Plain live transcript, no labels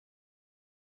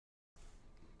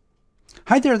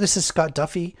Hi there, this is Scott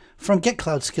Duffy from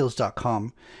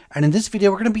GetCloudSkills.com, and in this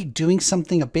video we're going to be doing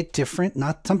something a bit different,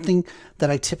 not something that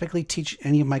I typically teach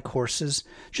any of my courses,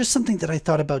 just something that I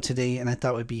thought about today and I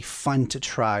thought would be fun to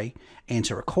try and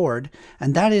to record,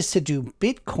 and that is to do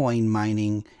Bitcoin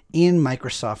mining in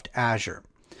Microsoft Azure.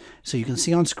 So you can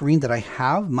see on screen that I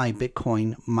have my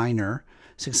Bitcoin miner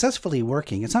successfully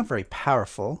working. It's not very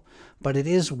powerful, but it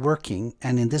is working,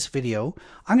 and in this video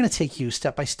I'm going to take you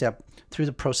step by step through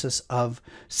the process of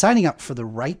signing up for the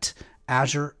right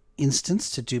Azure instance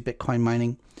to do Bitcoin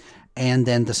mining, and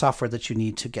then the software that you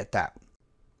need to get that.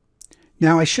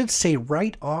 Now, I should say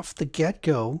right off the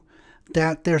get-go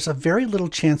that there's a very little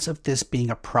chance of this being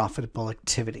a profitable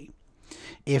activity.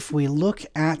 If we look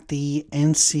at the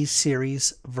NC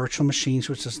series virtual machines,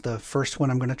 which is the first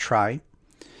one I'm going to try,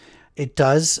 it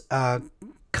does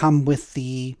come with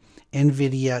the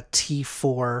Nvidia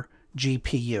T4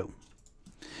 GPU.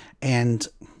 And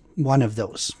one of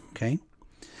those, okay?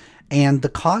 And the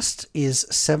cost is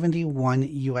 71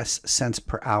 US cents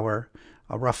per hour,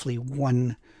 roughly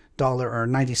 $1 or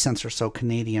 90 cents or so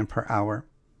Canadian per hour.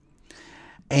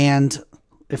 And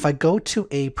if I go to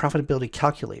a profitability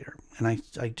calculator, and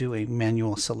I do a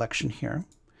manual selection here,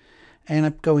 and I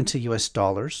go into US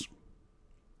dollars,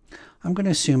 I'm going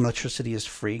to assume electricity is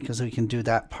free because we can do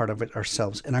that part of it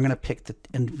ourselves. And I'm going to pick the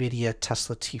Nvidia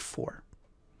Tesla T4.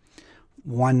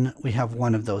 We have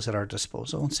one of those at our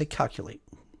disposal, and say calculate.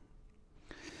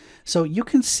 So you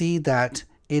can see that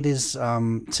it is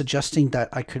suggesting that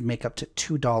I could make up to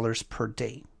 $2 per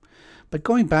day. But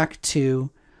going back to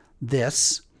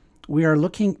this, we are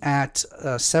looking at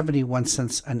 71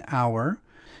 cents an hour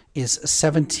is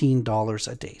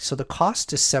 $17 a day. So the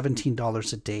cost is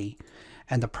 $17 a day,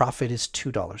 and the profit is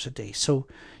 $2 a day. So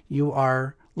you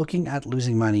are looking at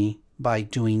losing money by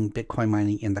doing Bitcoin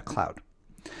mining in the cloud.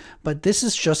 But this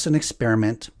is just an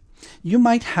experiment. You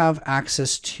might have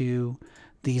access to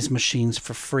these machines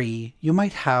for free. You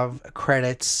might have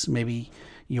credits. Maybe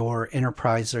your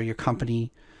enterprise or your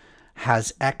company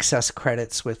has excess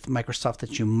credits with Microsoft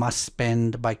that you must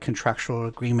spend by contractual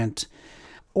agreement.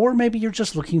 Or maybe you're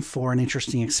just looking for an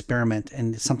interesting experiment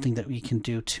and something that we can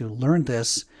do to learn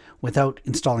this without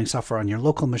installing software on your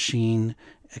local machine,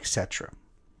 etc.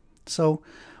 So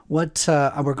what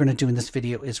we're going to do in this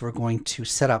video is we're going to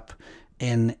set up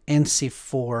an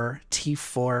NC4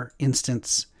 T4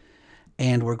 instance,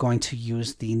 and we're going to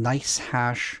use the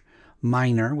NiceHash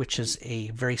miner, which is a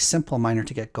very simple miner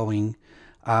to get going,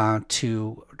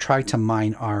 to try to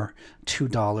mine our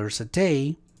 $2 a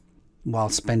day while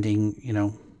spending,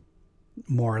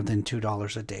 more than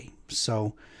 $2 a day.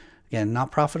 So again,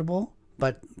 not profitable,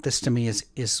 but this to me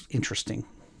is interesting.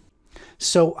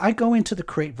 So I go into the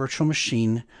create virtual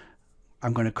machine.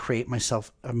 I'm going to create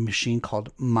myself a machine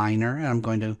called miner, and I'm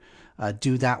going to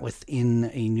do that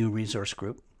within a new resource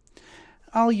group.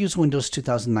 I'll use Windows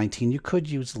 2019. You could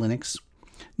use Linux.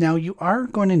 Now you are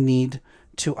going to need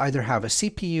to either have a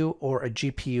CPU or a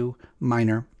GPU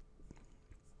miner.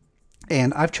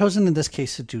 And I've chosen in this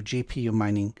case to do GPU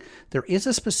mining. There is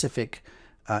a specific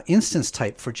instance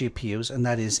type for GPUs, and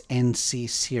that is NC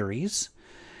series.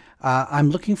 I'm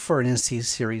looking for an NC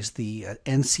series, the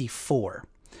NC4.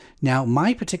 Now,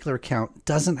 my particular account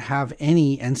doesn't have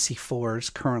any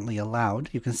NC4s currently allowed.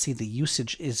 You can see the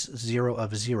usage is 0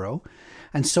 of 0.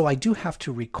 And so I do have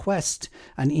to request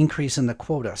an increase in the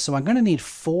quota. So I'm going to need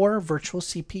 4 virtual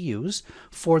CPUs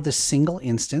for the single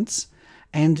instance.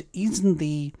 And in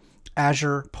the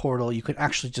Azure portal, you could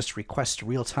actually just request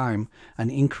real-time an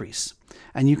increase.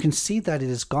 And you can see that it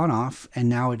has gone off, and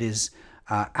now it is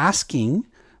asking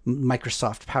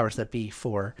Microsoft powers that be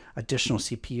for additional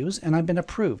CPUs, and I've been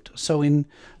approved. So in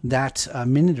that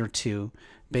minute or two,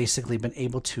 basically been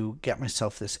able to get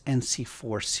myself this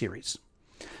NC4 series.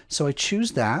 So I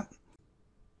choose that,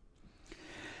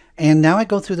 and now I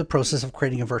go through the process of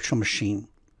creating a virtual machine.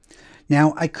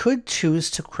 Now I could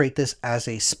choose to create this as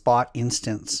a spot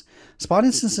instance. Spot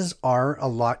instances are a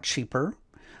lot cheaper.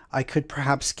 I could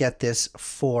perhaps get this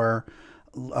for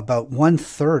about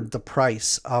 1/3 the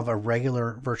price of a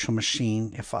regular virtual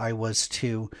machine if I was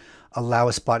to allow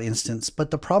a spot instance.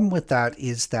 But the problem with that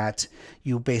is that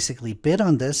you basically bid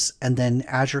on this, and then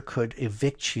Azure could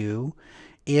evict you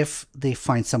if they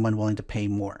find someone willing to pay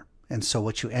more. And so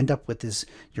what you end up with is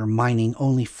you're mining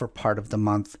only for part of the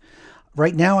month.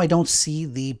 Right now, I don't see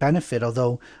the benefit,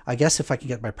 although I guess if I can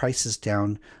get my prices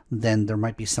down, then there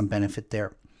might be some benefit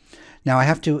there. Now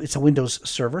it's a Windows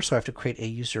server, so I have to create a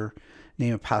user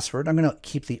name and password. I'm going to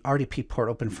keep the RDP port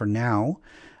open for now.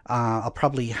 I'll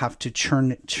probably have to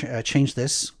change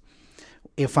this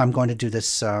if I'm going to do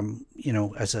this,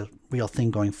 as a real thing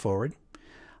going forward.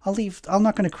 I'm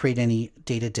not going to create any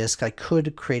data disk. I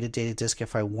could create a data disk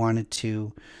if I wanted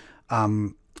to,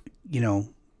 you know,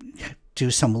 do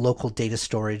some local data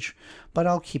storage, but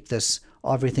I'll keep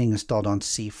everything installed on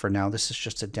C for now. This is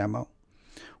just a demo.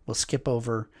 We'll skip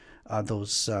over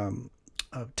those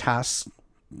tasks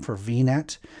for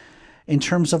VNet. In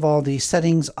terms of all the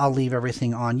settings, I'll leave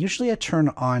everything on. Usually I turn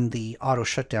on the auto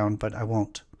shutdown, but I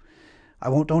won't.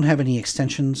 Don't have any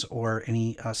extensions or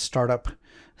any startup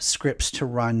scripts to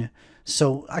run.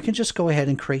 So I can just go ahead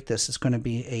and create this. It's going to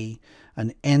be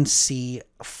an NC4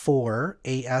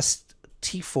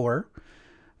 AST4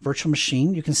 virtual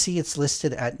machine. You can see it's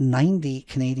listed at 90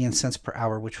 Canadian cents per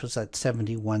hour, which was at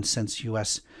 71 cents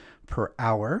US per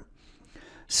hour.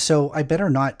 So I better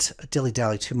not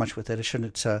dilly-dally too much with it. I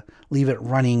shouldn't leave it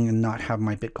running and not have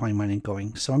my Bitcoin mining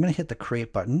going. So I'm going to hit the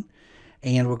create button,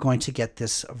 and we're going to get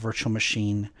this virtual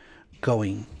machine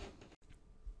going.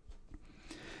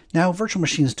 Now, virtual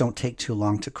machines don't take too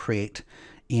long to create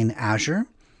in Azure.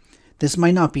 This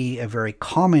might not be a very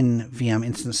common VM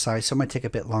instance size, so it might take a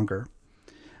bit longer.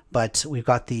 But we've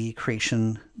got the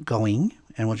creation going,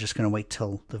 and we're just going to wait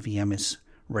till the VM is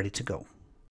ready to go.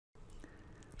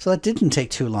 So that didn't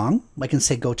take too long. I can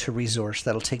say go to resource.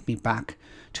 That'll take me back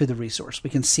to the resource.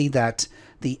 We can see that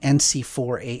the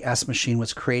NC4AS machine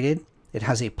was created. It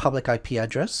has a public IP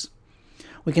address.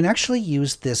 We can actually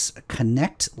use this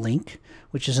connect link,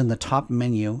 which is in the top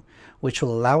menu, which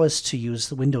will allow us to use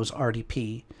the Windows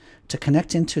RDP to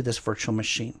connect into this virtual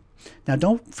machine. Now,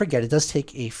 don't forget, it does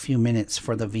take a few minutes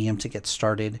for the VM to get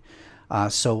started.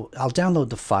 So I'll download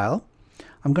the file.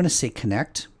 I'm going to say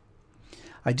connect.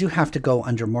 I do have to go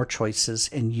under more choices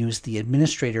and use the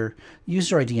administrator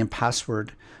user ID and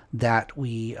password that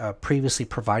we previously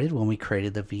provided when we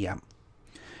created the VM.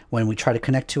 When we try to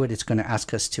connect to it, it's going to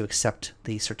ask us to accept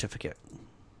the certificate.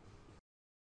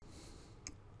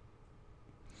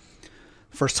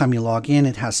 First time you log in,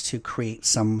 it has to create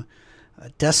some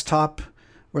desktop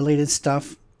related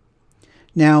stuff.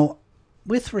 Now,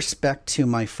 with respect to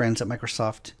my friends at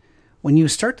Microsoft, when you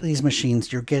start these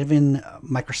machines, you're given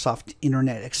Microsoft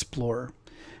Internet Explorer.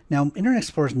 Now, Internet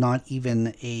Explorer is not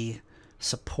even a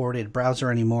supported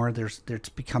browser anymore. It's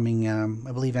becoming,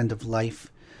 I believe, end of life.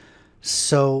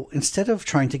 So instead of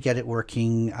trying to get it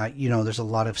working, you know, there's a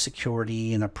lot of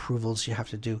security and approvals you have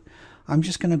to do. I'm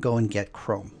just going to go and get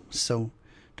Chrome. So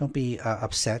don't be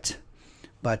upset,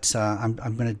 but I'm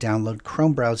going to download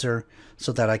Chrome browser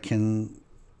so that I can,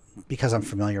 because I'm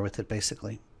familiar with it,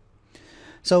 basically.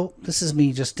 So this is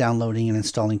me just downloading and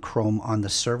installing Chrome on the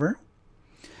server.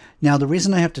 Now, the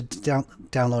reason I have to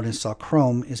download and install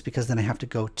Chrome is because then I have to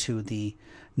go to the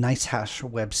NiceHash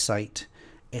website,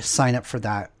 sign up for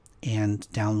that, and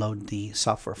download the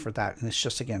software for that. And it's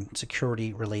just, again,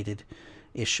 security related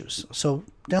issues. So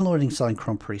downloading and installing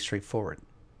Chrome, pretty straightforward.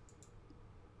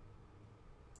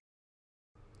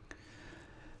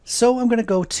 So I'm going to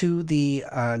go to the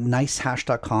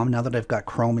nicehash.com now that I've got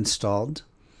Chrome installed.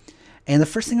 And the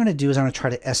first thing I'm going to do is I'm going to try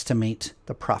to estimate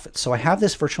the profit. So I have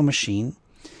this virtual machine,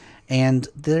 and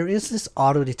there is this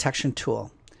auto detection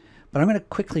tool. But I'm going to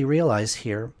quickly realize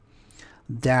here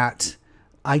that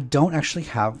I don't actually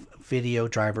have video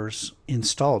drivers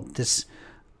installed. This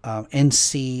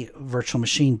NC virtual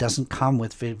machine doesn't come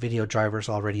with video drivers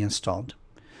already installed.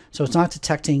 So it's not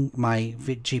detecting my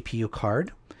GPU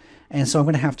card. And so I'm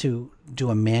going to have to do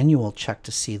a manual check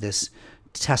to see this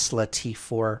Tesla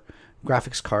T4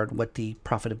 graphics card, what the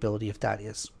profitability of that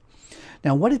is.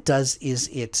 Now, what it does is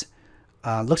it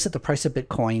looks at the price of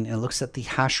Bitcoin and looks at the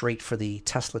hash rate for the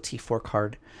Tesla T4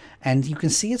 card. And you can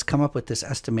see it's come up with this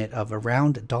estimate of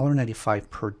around $1.95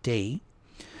 per day,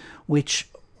 which,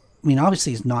 I mean,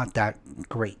 obviously is not that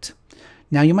great.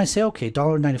 Now, you might say, okay,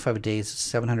 $1.95 a day is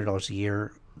 $700 a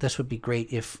year. This would be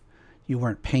great if you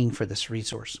weren't paying for this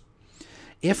resource.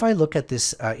 If I look at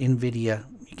this Nvidia,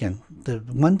 again, the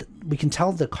one we can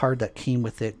tell the card that came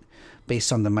with it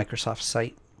based on the Microsoft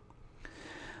site.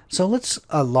 So let's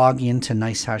log into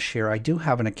NiceHash here. I do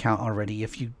have an account already.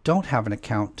 If you don't have an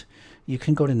account, you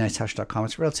can go to nicehash.com.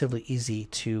 It's relatively easy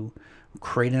to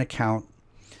create an account,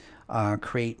 log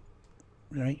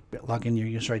in your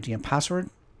user ID and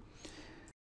password.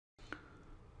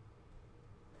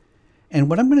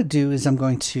 And what I'm going to do is I'm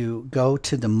going to go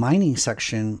to the mining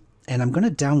section and I'm going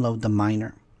to download the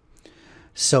miner.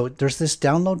 So there's this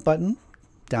download button,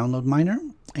 download miner,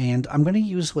 and I'm going to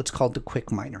use what's called the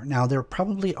quick miner. Now, there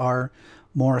probably are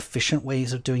more efficient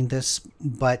ways of doing this,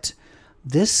 but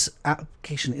this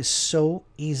application is so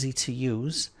easy to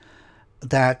use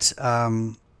that,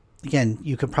 again,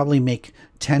 you could probably make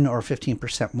 10 or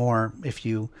 15% more if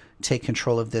you take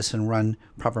control of this and run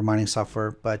proper mining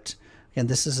software, but And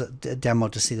this is a demo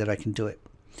to see that I can do it.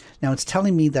 Now it's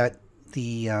telling me that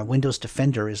the Windows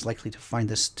Defender is likely to find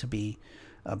this to be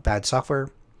bad software.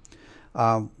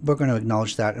 We're going to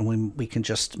acknowledge that, and we can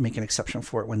just make an exception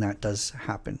for it when that does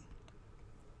happen.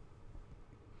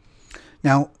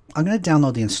 Now I'm going to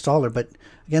download the installer, but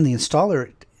again, the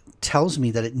installer tells me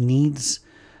that it needs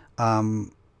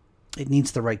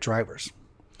the right drivers.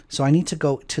 So I need to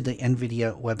go to the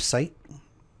Nvidia website.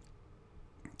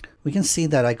 We can see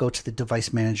that I go to the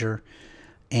device manager,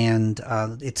 and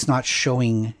it's not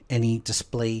showing any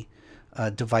display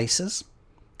devices.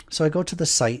 So I go to the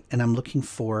site and I'm looking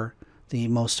for the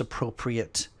most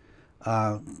appropriate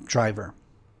driver.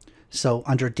 So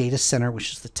under data center,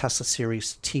 which is the Tesla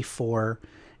Series T4,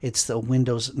 it's the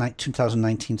Windows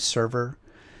 2019 server,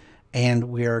 and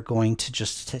we are going to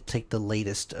just take the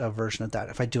latest version of that.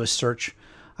 If I do a search,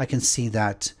 I can see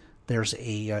that there's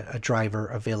a driver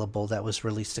available that was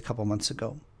released a couple months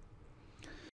ago.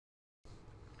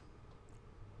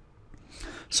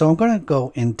 So I'm going to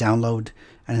go and download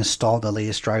and install the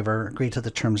latest driver, agree to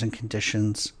the terms and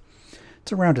conditions.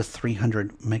 It's around a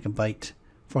 400 megabyte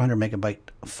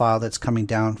file that's coming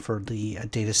down for the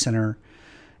data center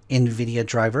Nvidia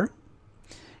driver.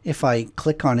 If I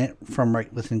click on it from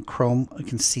right within Chrome, I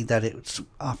can see that it's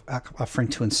offering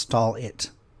to install it.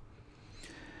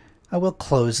 I will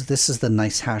close. This is the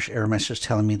NiceHash error message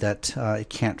telling me that it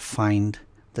can't find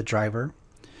the driver.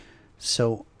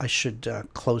 So I should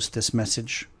close this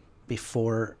message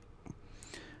before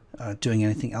doing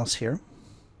anything else here.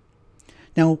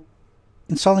 Now,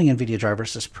 installing NVIDIA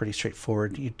drivers is pretty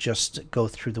straightforward. You just go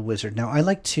through the wizard. Now, I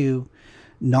like to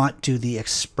not do the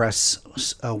express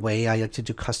way. I like to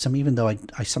do custom, even though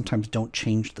I sometimes don't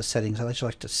change the settings. I just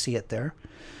like to see it there.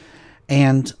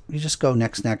 And you just go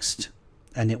next,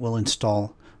 and it will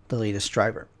install the latest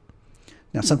driver.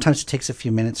 Now, sometimes it takes a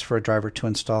few minutes for a driver to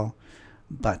install,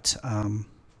 but I'll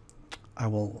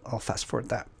fast forward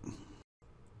that.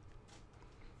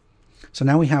 So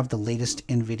now we have the latest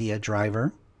NVIDIA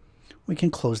driver. We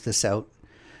can close this out.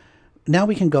 Now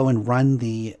we can go and run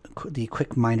the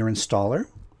Quick Miner installer,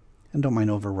 and don't mind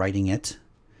overwriting it.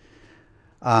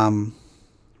 Run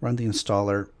the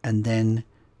installer and then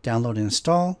download and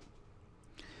install.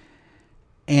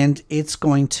 And it's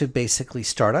going to basically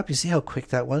start up. You see how quick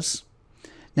that was?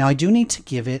 Now I do need to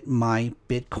give it my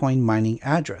Bitcoin mining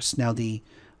address. Now the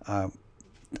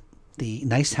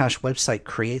NiceHash website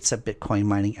creates a Bitcoin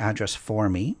mining address for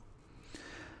me.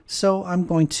 So I'm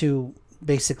going to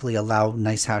basically allow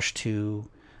NiceHash to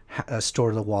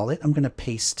store the wallet. I'm going to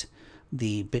paste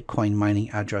the Bitcoin mining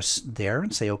address there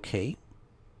and say OK.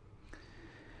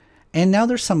 And now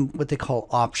there's some what they call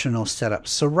optional setups.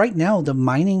 So right now the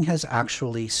mining has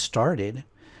actually started,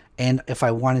 and if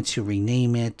I wanted to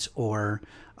rename it, or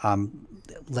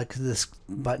like this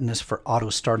button is for auto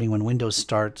starting when Windows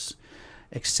starts,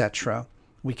 etc.,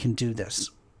 we can do this.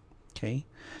 Okay.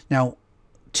 Now,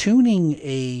 tuning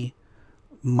a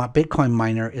Bitcoin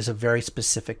miner is a very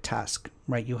specific task,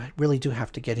 right? You really do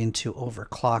have to get into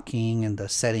overclocking and the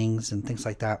settings and things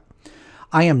like that.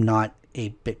 I am not a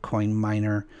Bitcoin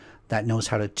miner that knows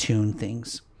how to tune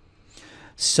things.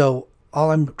 So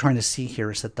all I'm trying to see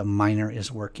here is that the miner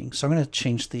is working. So I'm going to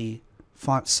change the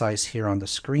font size here on the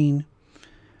screen.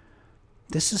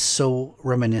 This is so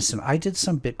reminiscent. I did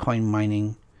some Bitcoin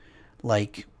mining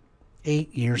like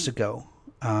 8 years ago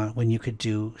when you could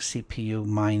do CPU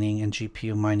mining and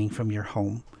GPU mining from your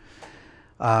home.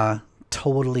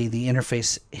 Totally, the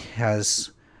interface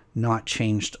has not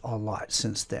changed a lot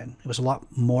since then. It was a lot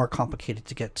more complicated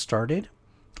to get started.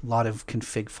 A lot of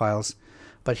config files.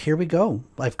 But here we go.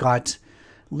 I've got,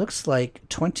 looks like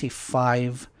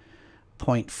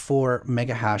 25.4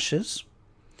 mega hashes.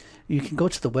 You can go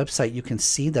to the website. You can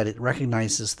see that it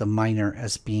recognizes the miner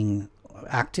as being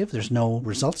active. There's no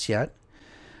results yet.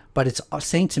 But it's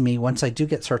saying to me, once I do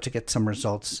start to get some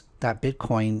results, that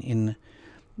Bitcoin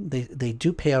they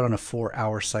do pay out on a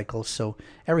 4-hour cycle. So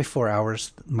every 4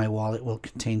 hours, my wallet will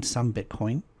contain some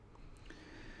Bitcoin.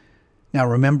 Now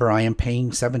remember, I am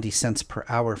paying 70 cents per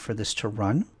hour for this to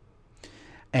run.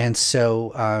 And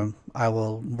so I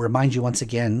will remind you once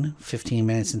again, 15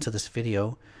 minutes into this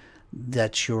video,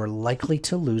 that you're likely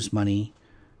to lose money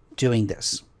doing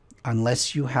this.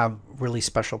 Unless you have really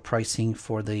special pricing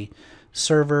for the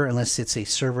server, unless it's a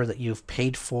server that you've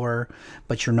paid for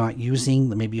but you're not using,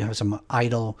 maybe you have some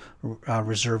idle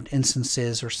reserved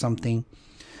instances or something.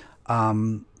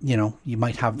 You know, you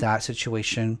might have that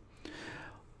situation.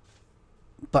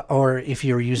 Or if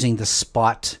you're using the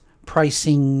spot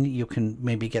pricing, you can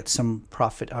maybe get some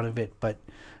profit out of it. But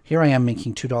here I am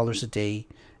making $2 a day,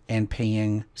 and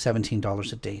paying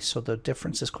 $17 a day. So the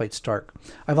difference is quite stark.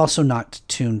 I've also not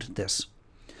tuned this.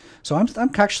 So I'm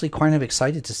actually kind of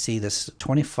excited to see this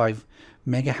 25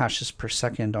 mega hashes per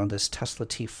second on this Tesla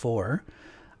T4.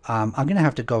 I'm going to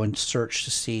have to go and search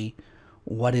to see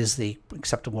what is the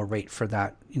acceptable rate for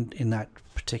that in that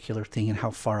particular thing and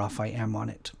how far off I am on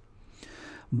it.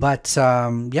 But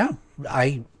yeah,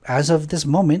 I, as of this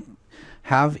moment,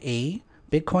 have a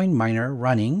Bitcoin miner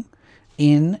running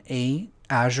in a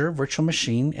Azure virtual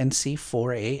machine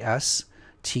NC4AS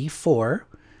T4.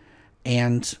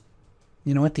 And,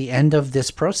 you know, at the end of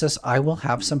this process, I will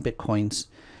have some Bitcoins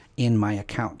in my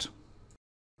account.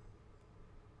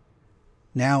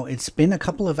 Now, it's been a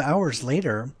couple of hours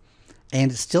later,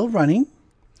 and it's still running.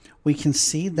 We can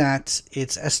see that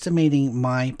it's estimating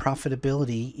my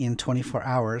profitability in 24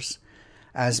 hours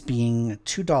as being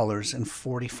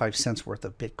 $2.45 worth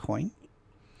of Bitcoin.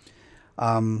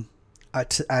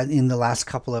 In the last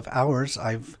couple of hours,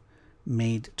 I've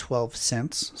made 12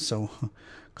 cents, so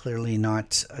clearly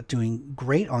not doing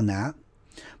great on that.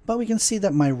 But we can see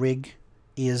that my rig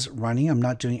is running. I'm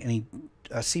not doing any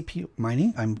CPU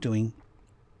mining. I'm doing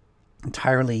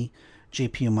entirely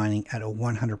GPU mining at a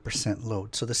 100%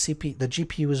 load. So the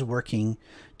GPU is working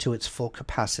to its full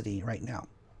capacity right now.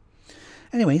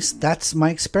 Anyways, that's my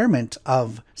experiment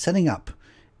of setting up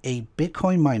a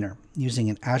Bitcoin miner using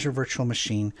an Azure virtual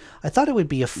machine. I thought it would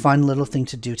be a fun little thing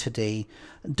to do today.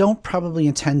 Don't probably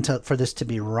intend for this to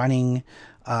be running.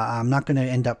 I'm not going to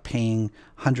end up paying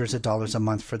hundreds of dollars a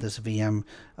month for this VM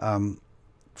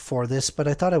for this, but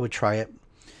I thought I would try it.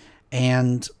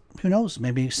 And who knows,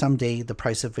 maybe someday the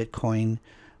price of Bitcoin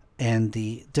and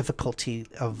the difficulty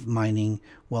of mining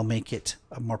will make it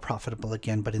more profitable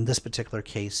again. But in this particular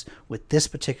case, with this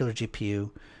particular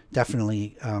GPU,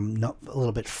 definitely a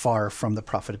little bit far from the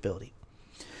profitability.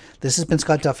 This has been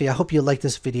Scott Duffy. I hope you liked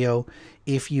this video.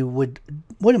 If you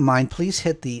wouldn't mind, please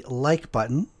hit the like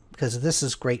button, because this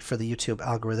is great for the YouTube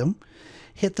algorithm.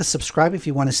 Hit the subscribe if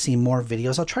you want to see more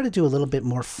videos. I'll try to do a little bit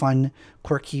more fun,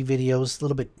 quirky videos, a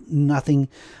little bit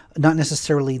not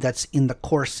necessarily that's in the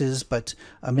courses, but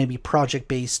maybe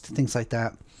project-based, things like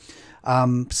that.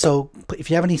 So if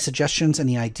you have any suggestions,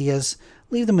 any ideas,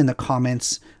 leave them in the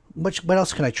comments. What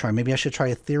else could I try? Maybe I should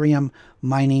try Ethereum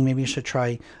mining. Maybe I should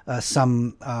try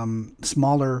some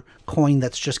smaller coin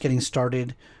that's just getting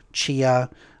started, Chia,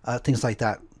 things like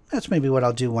that. That's maybe what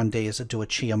I'll do one day, is do a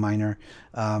Chia miner,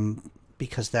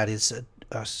 because that is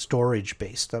storage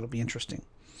based. That'll be interesting.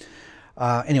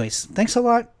 Anyways, thanks a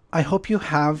lot. I hope you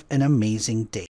have an amazing day.